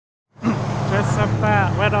Just up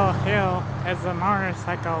that little hill is a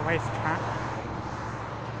motorcycle racetrack.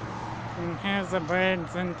 And here's a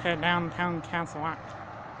bridge into downtown Castle Rock.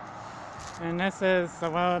 And this is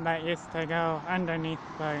the road that used to go underneath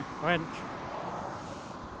the bridge.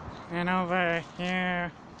 And over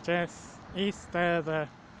here, just east of the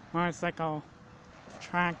motorcycle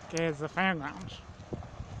track, is the Fairgrounds.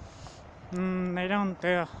 They don't do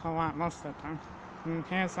a whole lot most of the time. And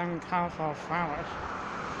here's some colorful flowers.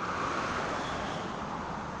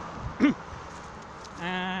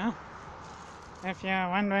 If you're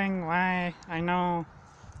wondering why I know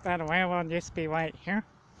that a railroad used to be right here,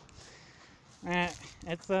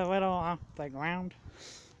 it's a little off the ground.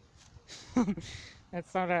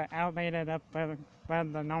 It's sort of elevated up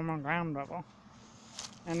above the normal ground level.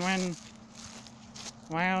 And when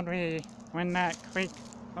that creek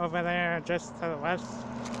over there just to the west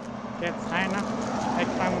gets high enough, it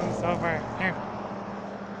comes over here.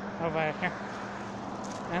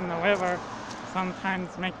 And the river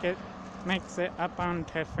sometimes makes it up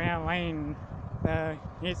onto Fair Lane, the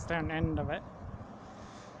eastern end of it.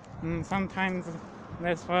 And sometimes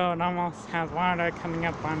this road almost has water coming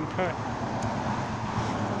up onto it.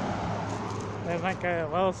 There's like a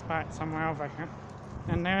low spot somewhere over here.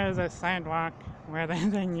 And there is a sidewalk where there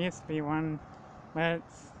didn't used to be one, but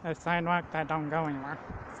it's a sidewalk that don't go anywhere.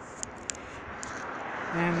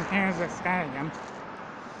 And here's the sky again.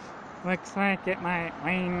 Looks like it might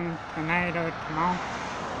rain tonight or tomorrow.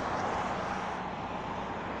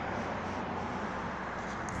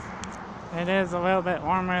 It is a little bit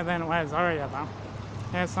warmer than it was earlier though.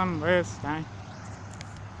 Here's some blue sky.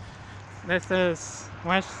 This is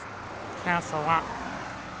West Castle Rock.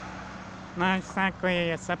 Not exactly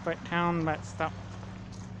a separate town, but still.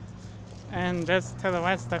 And just to the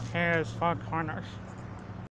west of here is Four Corners.